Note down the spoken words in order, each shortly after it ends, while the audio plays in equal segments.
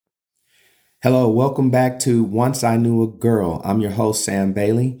Hello, welcome back to Once I Knew a Girl. I'm your host, Sam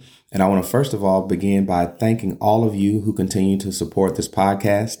Bailey, and I want to first of all begin by thanking all of you who continue to support this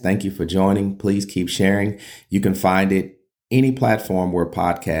podcast. Thank you for joining. Please keep sharing. You can find it any platform where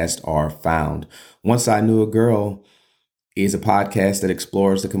podcasts are found. Once I Knew a Girl is a podcast that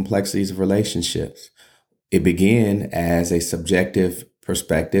explores the complexities of relationships. It began as a subjective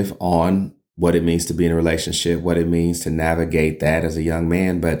perspective on what it means to be in a relationship, what it means to navigate that as a young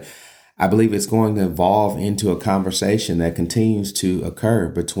man, but I believe it's going to evolve into a conversation that continues to occur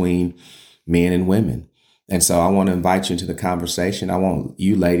between men and women. And so I want to invite you into the conversation. I want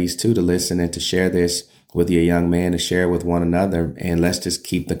you ladies too to listen and to share this with your young man, to share with one another. And let's just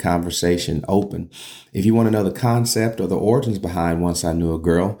keep the conversation open. If you want to know the concept or the origins behind Once I Knew a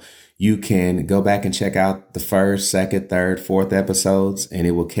Girl, you can go back and check out the first, second, third, fourth episodes, and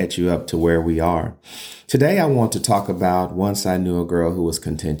it will catch you up to where we are. Today, I want to talk about Once I Knew a Girl Who Was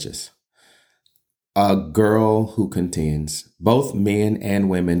Contentious. A girl who contends. Both men and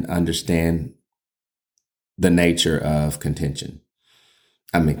women understand the nature of contention.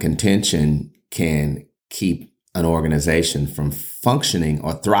 Contention can keep an organization from functioning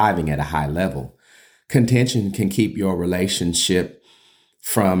or thriving at a high level. Contention can keep your relationship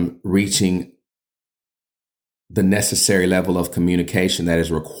from reaching the necessary level of communication that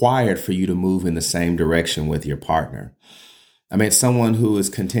is required for you to move in the same direction with your partner. Someone who is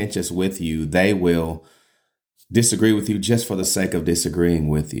contentious with you, they will disagree with you just for the sake of disagreeing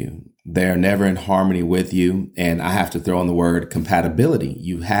with you. They're never in harmony with you. And I have to throw in the word compatibility.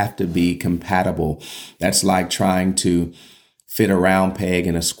 You have to be compatible. That's like trying to fit a round peg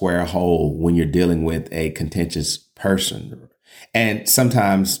in a square hole when you're dealing with a contentious person. And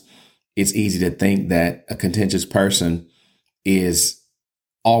sometimes it's easy to think that a contentious person is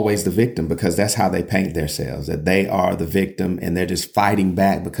always the victim because that's how they paint themselves, that they are the victim and they're just fighting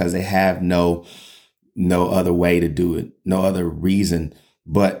back because they have no other way to do it, no other reason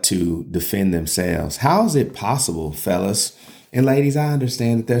but to defend themselves. How is it possible, fellas and ladies? I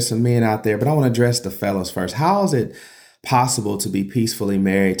understand that there's some men out there, but I want to address the fellas first. How is it possible to be peacefully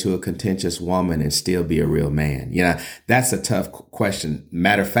married to a contentious woman and still be a real man? That's a tough question.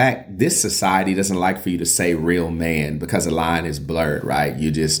 Matter of fact, this society doesn't like for you to say real man because the line is blurred, right?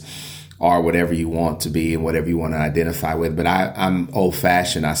 You just are whatever you want to be and whatever you want to identify with. But I'm old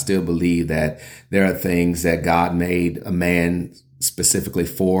fashioned. I still believe that there are things that God made a man specifically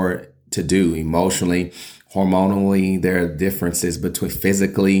for to do emotionally, hormonally. There are differences between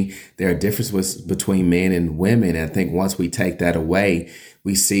physically. There are differences between men and women. And I think once we take that away,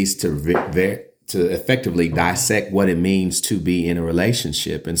 we cease to effectively dissect what it means to be in a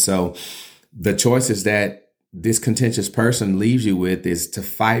relationship. And so the choices that this contentious person leaves you with is to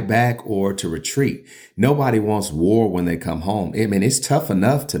fight back or to retreat. Nobody wants war when they come home. It's tough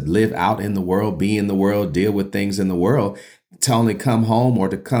enough to live out in the world, be in the world, deal with things in the world, to only come home or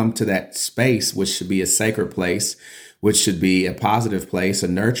to come to that space, which should be a sacred place, which should be a positive place, a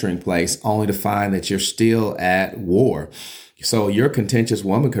nurturing place, only to find that you're still at war. So your contentious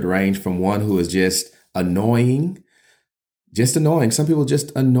woman could range from one who is just annoying. Some people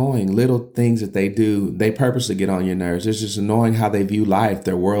just annoying, little things that they do. They purposely get on your nerves. It's just annoying how they view life,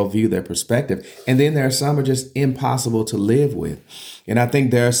 their worldview, their perspective. And then there are some who are just impossible to live with. And I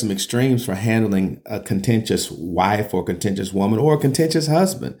think there are some extremes for handling a contentious wife or contentious woman or a contentious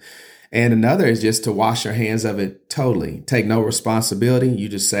husband. And another is just to wash your hands of it totally. Take no responsibility. You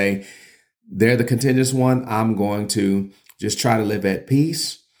just say, they're the contentious one. I'm going to just try to live at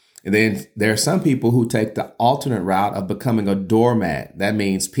peace. And then there are some people who take the alternate route of becoming a doormat. That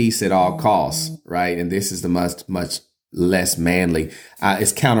means peace at all costs, right? And this is the much less manly.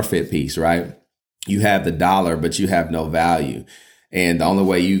 It's counterfeit peace, right? You have the dollar, but you have no value. And the only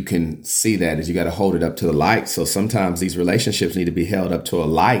way you can see that is you got to hold it up to the light. So sometimes these relationships need to be held up to a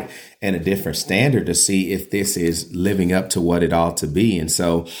light and a different standard to see if this is living up to what it ought to be. And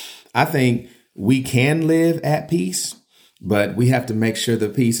so I think we can live at peace, but we have to make sure the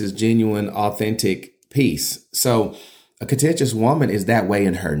peace is genuine, authentic peace. So a contentious woman is that way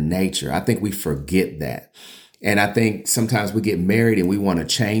in her nature. I think we forget that. And I think sometimes we get married and we want to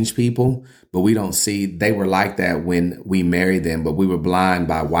change people, but we don't see they were like that when we married them, but we were blind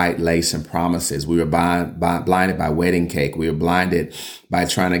by white lace and promises. We were blinded by wedding cake. We were blinded by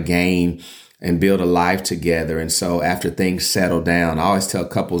trying to gain and build a life together. And so after things settle down, I always tell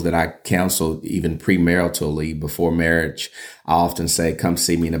couples that I counsel even premaritally before marriage, I often say, come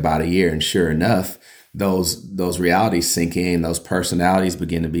see me in about a year. And sure enough, those realities sink in, those personalities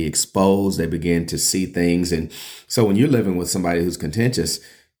begin to be exposed. They begin to see things. And so when you're living with somebody who's contentious,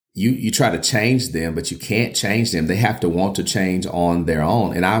 you try to change them, but you can't change them. They have to want to change on their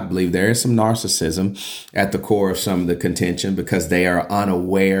own. And I believe there is some narcissism at the core of some of the contention because they are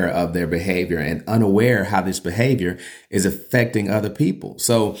unaware of their behavior and unaware how this behavior is affecting other people.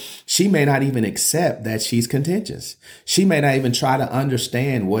 So she may not even accept that she's contentious. She may not even try to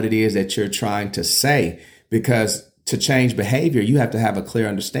understand what it is that you're trying to say, because to change behavior, you have to have a clear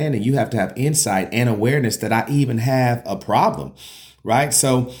understanding. You have to have insight and awareness that I even have a problem. Right.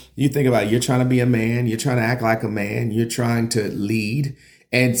 So you think about it, you're trying to be a man, you're trying to act like a man, you're trying to lead.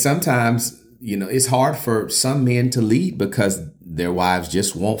 And sometimes, it's hard for some men to lead because their wives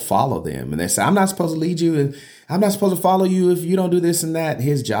just won't follow them. And they say, I'm not supposed to lead you and I'm not supposed to follow you if you don't do this and that.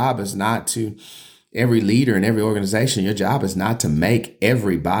 His job is not to, every leader in every organization, your job is not to make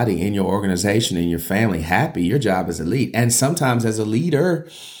everybody in your organization and your family happy. Your job is to lead. And sometimes as a leader,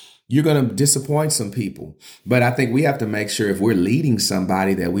 you're going to disappoint some people. But I think we have to make sure if we're leading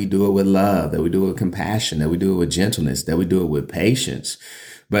somebody that we do it with love, that we do it with compassion, that we do it with gentleness, that we do it with patience.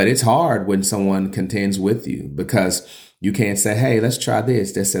 But it's hard when someone contends with you because you can't say, hey, let's try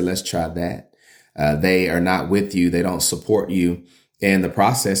this. They say, let's try that. They are not with you. They don't support you. And the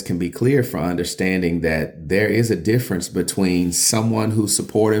process can be clear for understanding that there is a difference between someone who's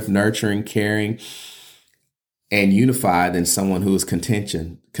supportive, nurturing, caring, and unified than someone who is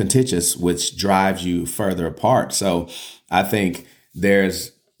contentious, which drives you further apart. So I think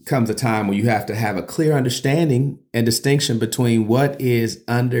comes a time where you have to have a clear understanding and distinction between what is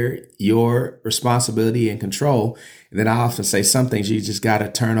under your responsibility and control. And then I often say some things you just got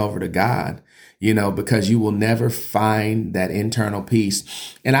to turn over to God, because you will never find that internal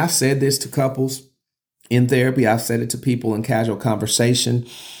peace. And I've said this to couples in therapy. I've said it to people in casual conversation.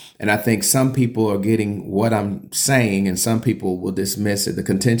 And I think some people are getting what I'm saying and some people will dismiss it. The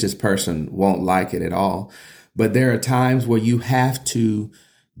contentious person won't like it at all. But there are times where you have to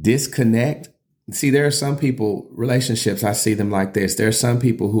disconnect. See, there are some people, relationships, I see them like this. There are some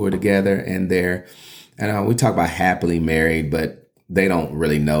people who are together and we talk about happily married, but they don't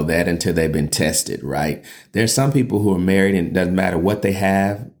really know that until they've been tested, right? There's some people who are married and it doesn't matter what they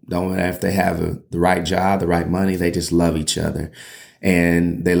have, don't matter if they have the right job, the right money, they just love each other.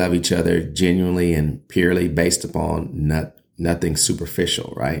 And they love each other genuinely and purely based upon nothing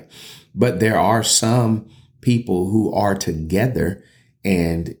superficial, right? But there are some people who are together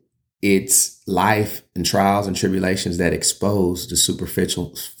and it's life and trials and tribulations that expose the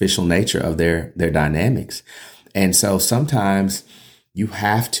superficial nature of their dynamics. And so sometimes you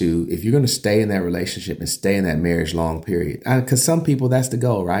have to, if you're going to stay in that relationship and stay in that marriage long period, because some people, that's the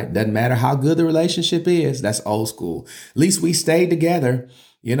goal, right? Doesn't matter how good the relationship is. That's old school. At least we stayed together.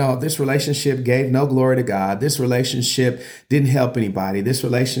 This relationship gave no glory to God. This relationship didn't help anybody. This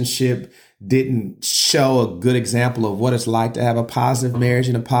relationship didn't show a good example of what it's like to have a positive marriage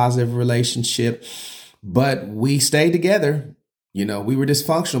and a positive relationship. But we stayed together. We were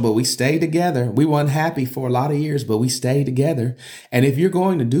dysfunctional, but we stayed together. We weren't happy for a lot of years, but we stayed together. And if you're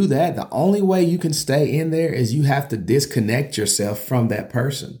going to do that, the only way you can stay in there is you have to disconnect yourself from that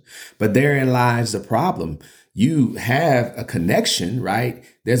person. But therein lies the problem. You have a connection, right?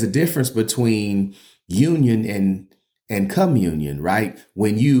 There's a difference between union and communion, right?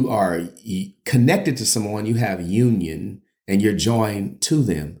 When you are connected to someone, you have union and you're joined to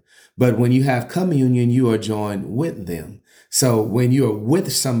them. But when you have communion, you are joined with them. So when you're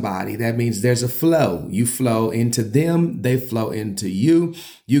with somebody, that means there's a flow. You flow into them. They flow into you.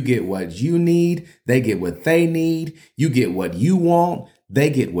 You get what you need. They get what they need. You get what you want. They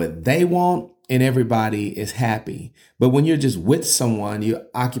get what they want. And everybody is happy. But when you're just with someone, you're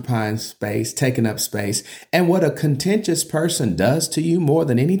occupying space, taking up space. And what a contentious person does to you more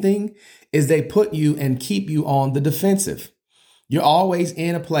than anything is they put you and keep you on the defensive. You're always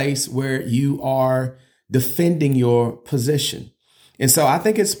in a place where you are defending your position. And so I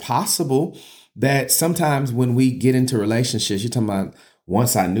think it's possible that sometimes when we get into relationships, you're talking about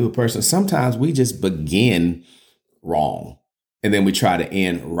once I knew a person, sometimes we just begin wrong and then we try to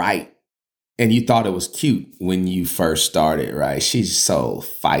end right. And you thought it was cute when you first started, right? She's so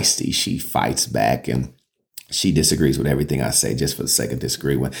feisty. She fights back and she disagrees with everything I say just for the sake of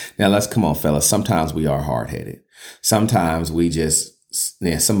disagreeing. Now, let's come on, fellas. Sometimes we are hard-headed. Sometimes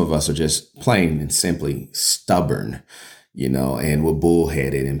some of us are just plain and simply stubborn, and we're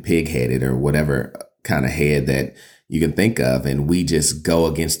bullheaded and pig-headed or whatever kind of head that you can think of. And we just go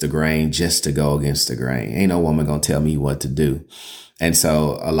against the grain just to go against the grain. Ain't no woman going to tell me what to do. And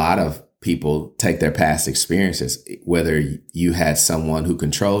so a lot of people take their past experiences. Whether you had someone who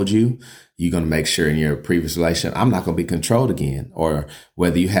controlled you, you're going to make sure in your previous relationship, I'm not going to be controlled again. Or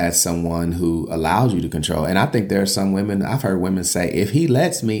whether you had someone who allowed you to control. And I think there are some women, I've heard women say, if he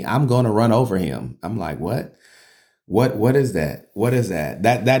lets me, I'm going to run over him. I'm like, what? What is that? What is that?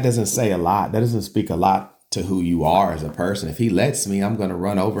 That doesn't say a lot. That doesn't speak a lot to who you are as a person. If he lets me, I'm going to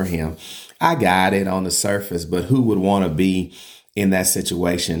run over him. I got it on the surface, but who would want to be in that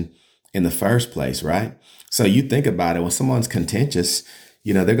situation in the first place, right? So you think about it, when someone's contentious,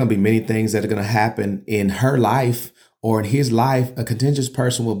 there are going to be many things that are going to happen in her life or in his life. A contentious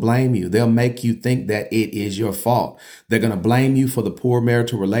person will blame you. They'll make you think that it is your fault. They're going to blame you for the poor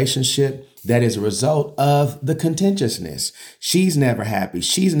marital relationship that is a result of the contentiousness. She's never happy.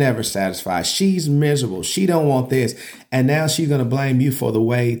 She's never satisfied. She's miserable. She don't want this. And now she's going to blame you for the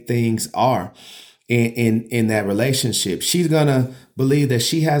way things are in that relationship. She's going to believe that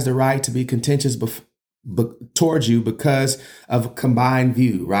she has the right to be contentious towards you because of a combined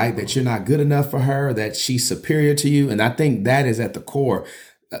view, right? That you're not good enough for her, that she's superior to you. And I think that is at the core.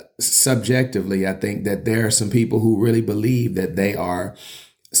 Subjectively, I think that there are some people who really believe that they are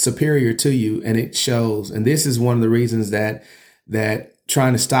superior to you, and it shows. And this is one of the reasons that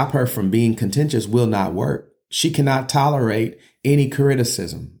trying to stop her from being contentious will not work. She cannot tolerate any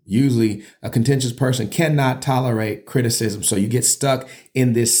criticism. Usually a contentious person cannot tolerate criticism. So you get stuck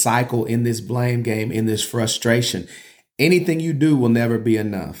in this cycle, in this blame game, in this frustration. Anything you do will never be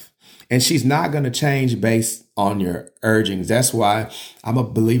enough. And she's not going to change based on your urgings. That's why I'm a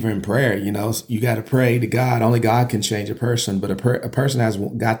believer in prayer. You got to pray to God. Only God can change a person, but a person has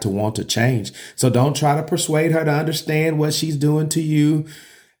got to want to change. So don't try to persuade her to understand what she's doing to you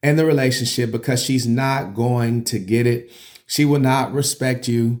and the relationship, because she's not going to get it. She will not respect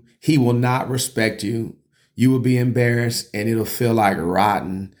you. He will not respect you. You will be embarrassed, and it'll feel like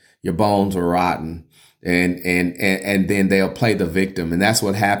rotten. Your bones are rotten. And then they'll play the victim. And that's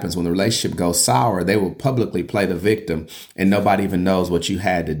what happens when the relationship goes sour. They will publicly play the victim, and nobody even knows what you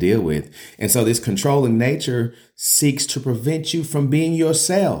had to deal with. And so this controlling nature seeks to prevent you from being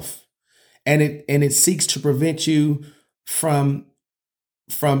yourself. And it seeks to prevent you from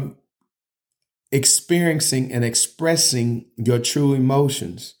experiencing and expressing your true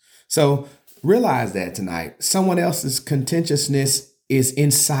emotions. So realize that tonight. Someone else's contentiousness is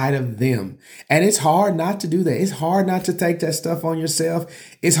inside of them. And it's hard not to do that. It's hard not to take that stuff on yourself.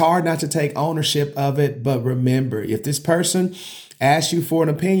 It's hard not to take ownership of it. But remember, if this person asks you for an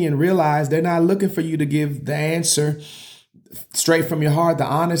opinion, realize they're not looking for you to give the answer straight from your heart, the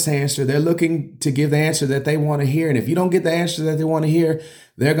honest answer. They're looking to give the answer that they want to hear. And if you don't get the answer that they want to hear,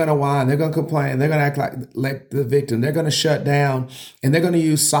 they're going to whine, they're going to complain, they're going to act like the victim, they're going to shut down, and they're going to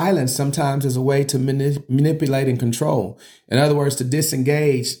use silence sometimes as a way to manipulate and control. In other words, to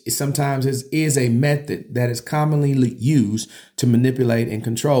disengage sometimes is a method that is commonly used to manipulate and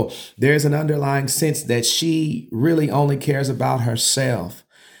control. There's an underlying sense that she really only cares about herself.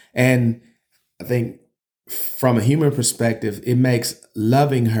 And I think from a human perspective, it makes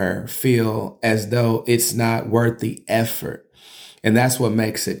loving her feel as though it's not worth the effort. And that's what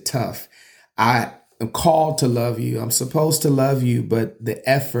makes it tough. I am called to love you. I'm supposed to love you, but the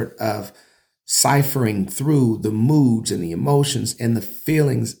effort of ciphering through the moods and the emotions and the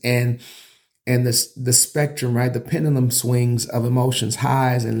feelings and the spectrum, right? The pendulum swings of emotions,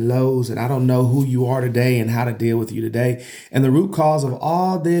 highs and lows. And I don't know who you are today and how to deal with you today. And the root cause of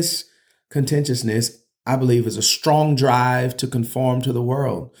all this contentiousness, I believe, is a strong drive to conform to the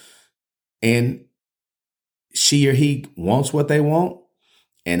world. And she or he wants what they want.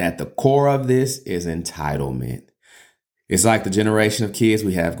 And at the core of this is entitlement. It's like the generation of kids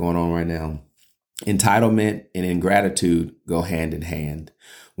we have going on right now. Entitlement and ingratitude go hand in hand.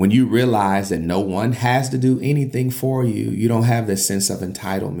 When you realize that no one has to do anything for you, you don't have this sense of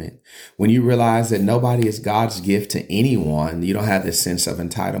entitlement. When you realize that nobody is God's gift to anyone, you don't have this sense of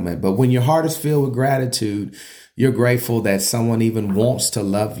entitlement. But when your heart is filled with gratitude, you're grateful that someone even wants to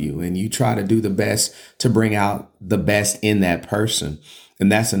love you, and you try to do the best to bring out the best in that person.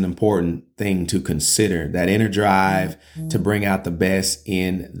 And that's an important thing to consider, that inner drive to bring out the best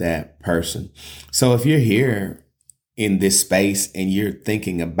in that person. So if you're here in this space and you're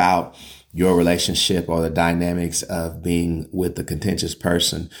thinking about your relationship or the dynamics of being with a contentious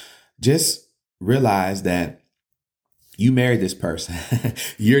person, just realize that you married this person.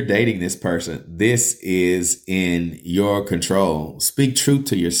 You're dating this person. This is in your control. Speak truth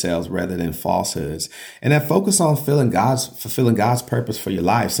to yourselves rather than falsehoods. And then focus on fulfilling God's purpose for your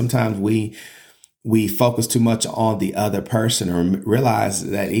life. Sometimes we we focus too much on the other person, or realize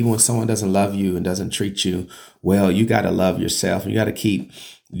that even when someone doesn't love you and doesn't treat you well, you got to love yourself, and you got to keep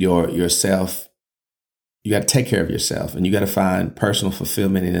yourself. You got to take care of yourself, and you got to find personal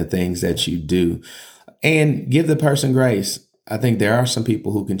fulfillment in the things that you do, and give the person grace. I think there are some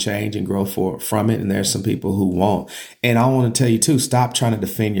people who can change and grow from it, and there's some people who won't. And I want to tell you too, stop trying to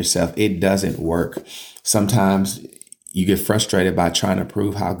defend yourself. It doesn't work. Sometimes you get frustrated by trying to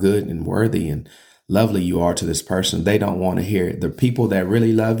prove how good and worthy and lovely you are to this person. They don't want to hear it. The people that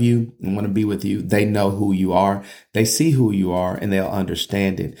really love you and want to be with you, they know who you are. They see who you are, and they'll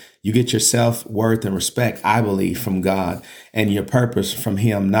understand it. You get your self-worth and respect, I believe, from God, and your purpose from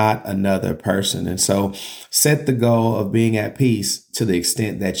Him, not another person. And so set the goal of being at peace to the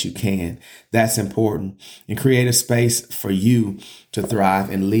extent that you can. That's important. And create a space for you to thrive,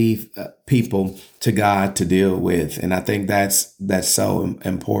 and leave people to God to deal with. And I think that's so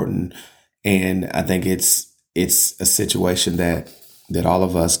important. And I think it's a situation that all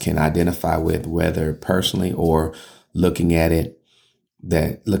of us can identify with, whether personally or looking at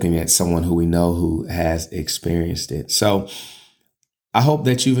someone who we know who has experienced it. So I hope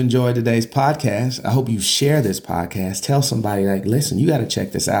that you've enjoyed today's podcast. I hope you share this podcast. Tell somebody, like, listen, you got to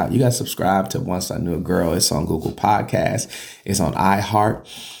check this out. You got to subscribe to Once I Knew a Girl. It's on Google Podcasts. It's on iHeart.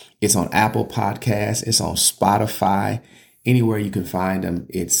 It's on Apple Podcasts. It's on Spotify. Anywhere you can find them,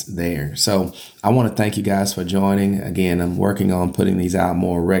 it's there. So I want to thank you guys for joining. Again, I'm working on putting these out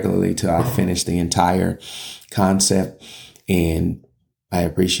more regularly till I finish the entire concept, and I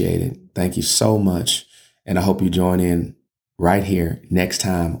appreciate it. Thank you so much. And I hope you join in right here next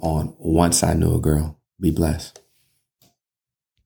time on Once I Knew a Girl. Be blessed.